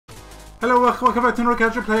Hello, welcome back to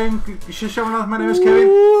Nordic playing Shisha. My name is Kevin.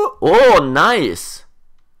 Oh, nice!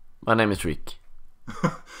 My name is Rick.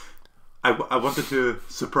 I wanted to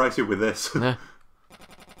surprise you with this. Yeah.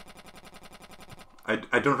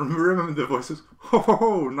 I don't remember the voices.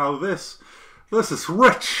 Oh, now this is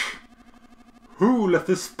rich. Who let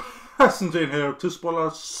this peasant in here to spoil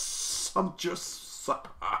our sumptuous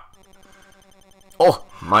supper? Oh,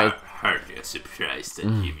 my... Hardly surprised that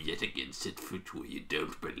you yet again set foot where you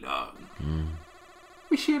don't belong.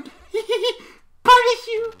 We should punish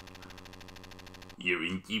you. You're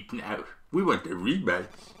in deep now. We want a rematch.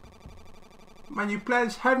 My new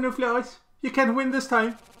plans have no flaws. You can't win this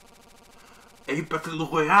time. A battle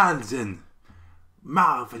royale then.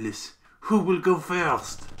 Marvelous. Who will go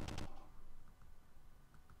first?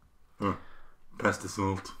 Pass the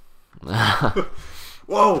salt.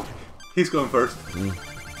 Whoa! He's going first.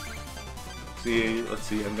 Let's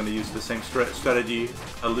see. I'm gonna use the same strategy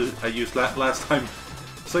I used last time.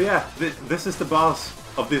 So yeah, this is the boss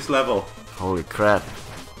of this level. Holy crap.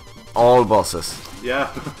 All bosses.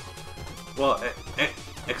 Yeah. Well,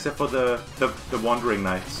 except for the Wandering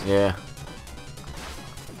Knights. Yeah.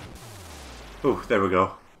 Oh, there we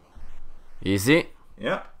go. Easy.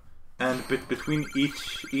 Yeah. And between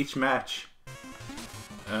each match.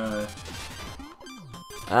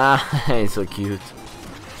 He's so cute.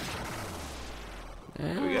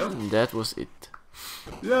 There we go. And that was it.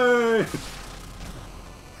 Yay!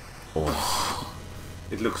 Oh.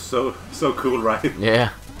 It looks so cool, right? Yeah.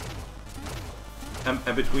 And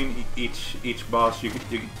between each boss, you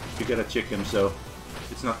get a chicken, so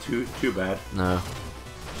it's not too bad. No.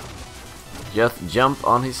 Just jump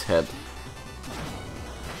on his head.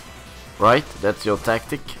 Right? That's your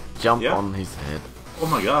tactic. Jump on his head. Oh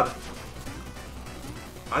my god.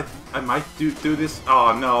 I might do this.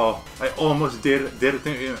 Oh no. I almost did it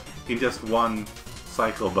in just one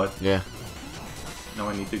cycle, but yeah. Now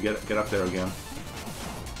I need to get up there again.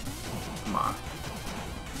 Come on.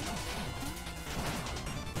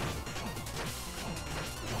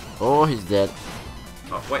 Oh, he's dead.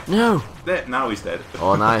 Oh wait. No. There, now he's dead.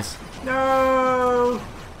 Oh, nice. No.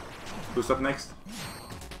 Who's up next?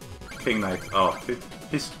 King Knight. Oh,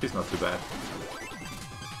 he's not too bad.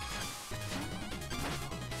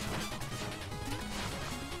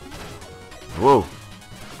 Whoa.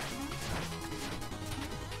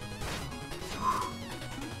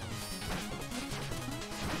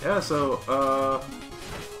 Yeah, so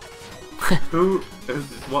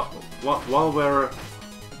while we're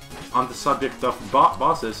on the subject of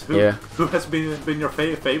bosses, who has been your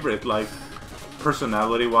favorite, like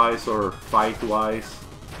personality wise or fight wise?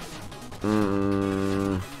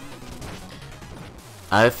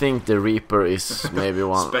 I think the Reaper is maybe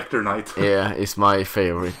one. Spectre Knight. Yeah, is my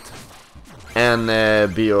favorite. And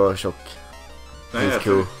BioShock. He's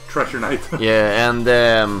cool. Treasure Knight. Yeah, and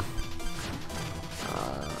to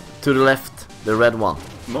the left, the red one.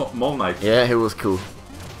 Mole Knight. Yeah, he was cool.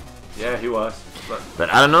 Yeah, he was. But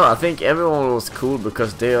I don't know, I think everyone was cool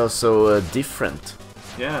because they are so different.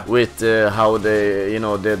 Yeah. With how they,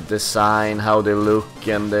 the design, how they look,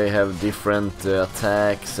 and they have different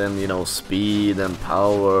attacks and, speed and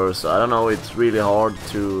power. So I don't know, it's really hard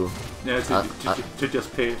to... Yeah, to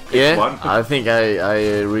just pick one. I think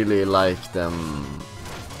I really like them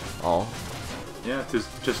all. Yeah, to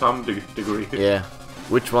some degree. Yeah.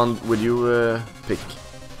 Which one would you pick?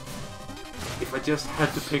 If I just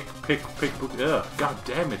had to pick, god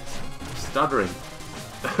damn it, stuttering.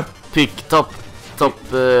 Pick top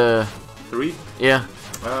 3? Yeah.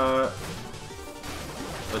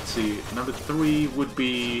 Let's see. Number 3 would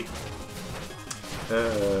be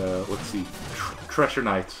let's see, Treasure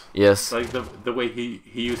Knight. Yes. Like the way he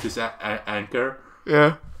used his anchor.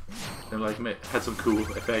 Yeah. And like had some cool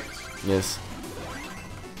effects. Yes.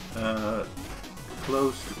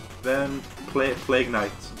 Close. Then Plague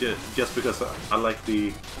Knight, just because I like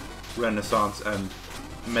the Renaissance and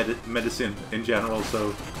medicine in general,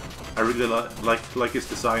 so I really like his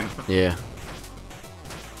design. Yeah.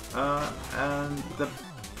 And the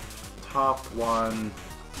top one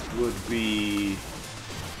would be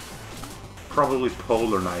probably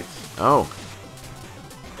Polar Knight. Oh.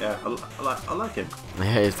 Yeah, I like him.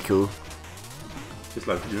 Yeah, it's cool. It's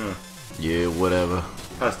like, yeah, whatever.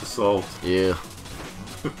 Pass the salt. Yeah.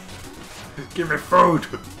 Give me food.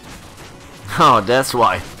 Oh, that's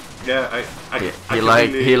why. Yeah, I can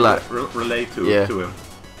relate to him.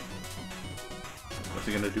 What's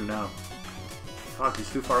he gonna do now? Fuck, he's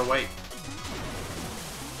too far away.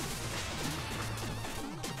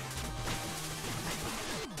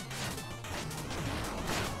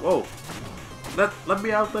 Whoa! Let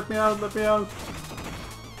me out! Let me out! Let me out!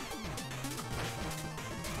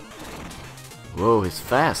 Whoa, he's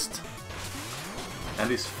fast. And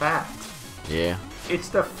he's fat. Yeah. It's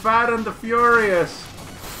the Fat and the Furious.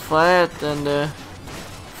 Fat and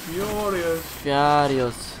Furious.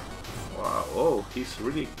 Furious. Wow, oh, he's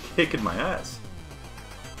really kicking my ass.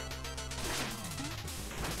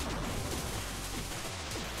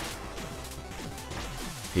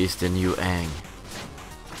 He's the new Aang.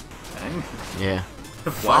 Aang? Yeah.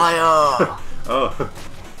 What? Fire! Oh,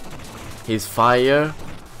 He's fire,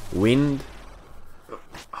 wind.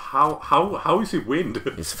 how is he wind?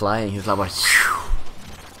 He's flying. He's like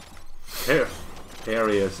Here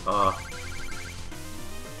he is.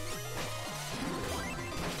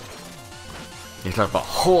 he's like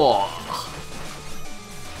oh,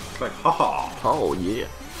 It's like, haha. oh yeah.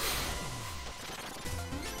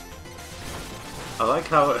 I like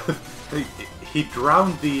how he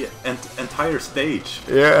drowned the entire stage.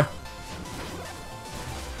 Yeah.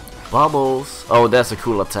 Bubbles. Oh, that's a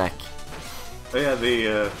cool attack. Oh yeah, he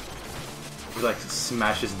like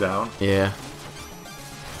smashes down. Yeah.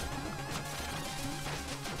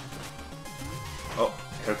 Oh,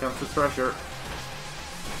 here comes the treasure.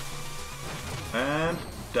 And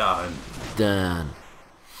done. Done.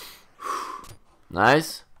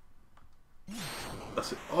 Nice.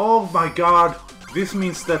 That's it. Oh my god! This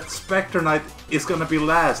means that Spectre Knight is gonna be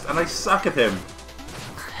last, and I suck at him.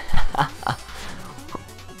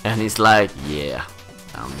 And he's like, yeah,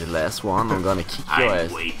 I'm the last one. I'm gonna kick your I'm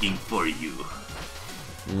ass. waiting for you.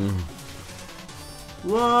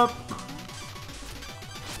 Whoop!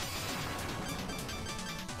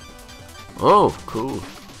 Oh, cool.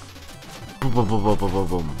 Boom, boom, boom, boom, boom, boom,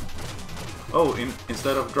 boom. Oh,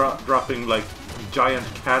 instead of dropping like giant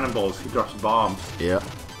cannonballs, he drops bombs. Yeah.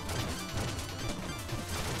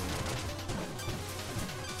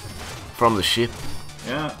 From the ship.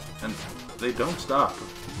 Yeah, and they don't stop.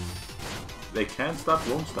 They can't stop,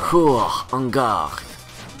 won't stop. Cool, en garde.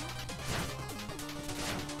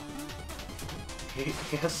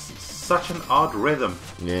 He has such an odd rhythm.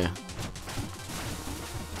 Yeah.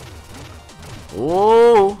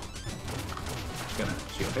 Oh. Just gonna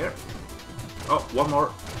shield here. Oh, one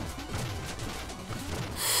more.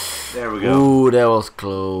 There we go. Ooh, that was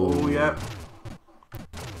close. Oh yeah.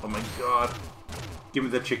 Oh my god. Give me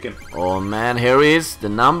the chicken. Oh man, here is the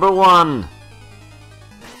number one.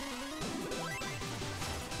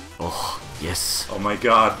 Oh, yes. Oh my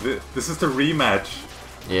god. This is the rematch.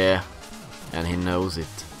 Yeah. And he knows it.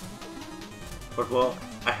 But well,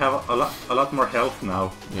 I have a lot more health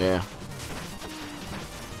now. Yeah.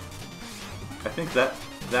 I think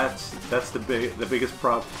that's the biggest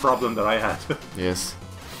problem that I had. Yes.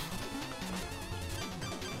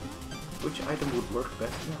 Which item would work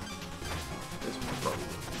best now? That's my problem.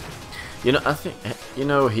 You know, I think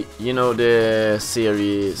the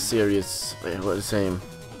series. What is the same?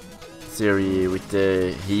 Series with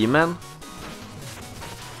the He-Man.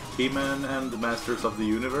 He-Man and the Masters of the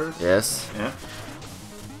Universe. Yes. Yeah.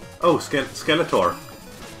 Oh, Skeletor.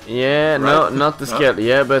 Yeah, Right? no, not the scale.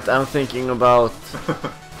 Yeah, but I'm thinking about,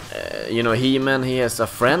 He-Man. He has a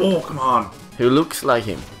friend Oh, come on. who looks like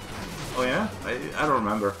him. Oh yeah, I don't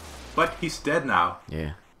remember. But he's dead now.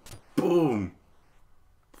 Yeah. Boom.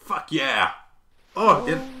 Fuck yeah. Oh,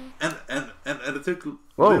 and it took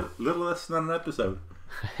Whoa. little less than an episode.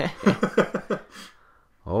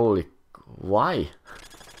 Holy, why?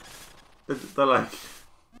 They're like,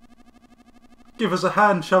 give us a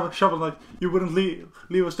hand, Shovel Knight. You wouldn't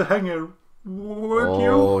leave us to hang here, would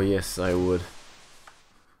you? Oh yes, I would.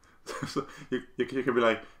 So you can be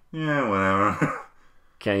like, yeah, whatever.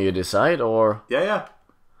 Can you decide or? Yeah.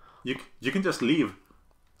 You can just leave,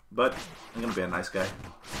 but I'm gonna be a nice guy.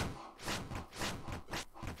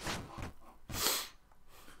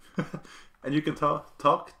 And you can talk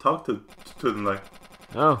to them like,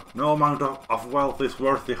 Oh. no amount of wealth is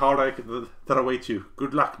worth the heartache that awaits you.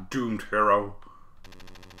 Good luck, doomed hero.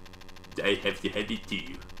 I have to hand it to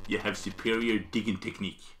you. You have superior digging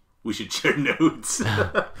technique. We should share notes.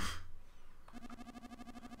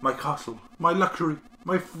 My castle, my luxury,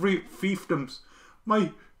 my free fiefdoms,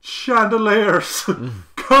 my chandeliers.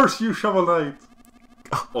 Curse you, Shovel Knight.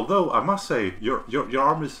 Although I must say, your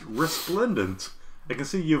arm is resplendent. I can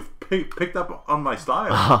see you've picked up on my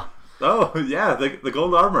style. Oh yeah, the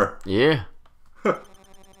gold armor. Yeah.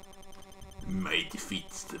 My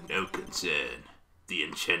defeat's of no concern. The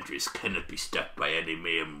Enchantress cannot be stopped by any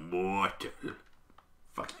mere mortal.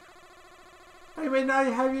 Fuck. I may not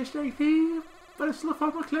have your strength here, but it's still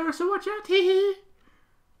far more clever, so watch out. Hee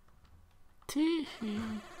hee.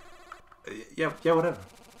 Yeah, whatever.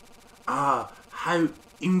 Ah, how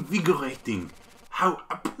invigorating, how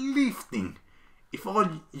uplifting. if all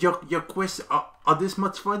your quests are this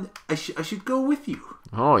much fun, I should go with you.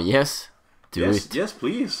 Oh yes, do it. Yes,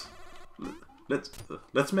 please.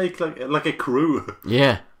 Let's make like a crew.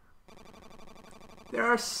 Yeah. There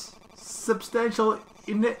are substantial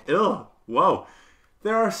wow.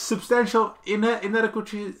 There are substantial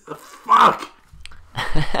inadequacies. Fuck.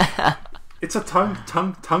 It's a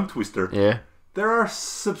tongue twister. Yeah. There are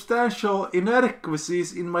substantial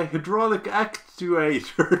inadequacies in my hydraulic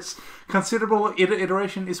actuators. Considerable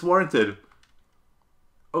iteration is warranted.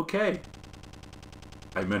 Okay.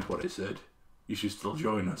 I meant what I said. You should still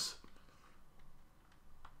join us.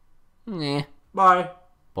 Yeah. Bye.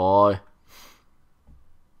 Bye.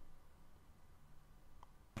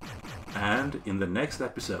 And in the next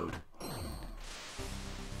episode,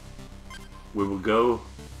 we will go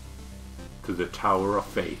to the Tower of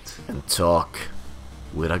Fate. And talk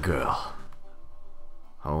with a girl.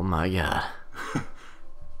 Oh my god.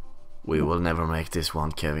 We will never make this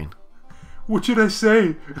one, Kevin. What should I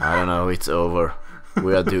say? I don't know, it's over.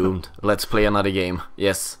 We are doomed. Let's play another game.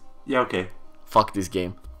 Yes. Yeah, okay. Fuck this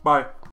game. Bye.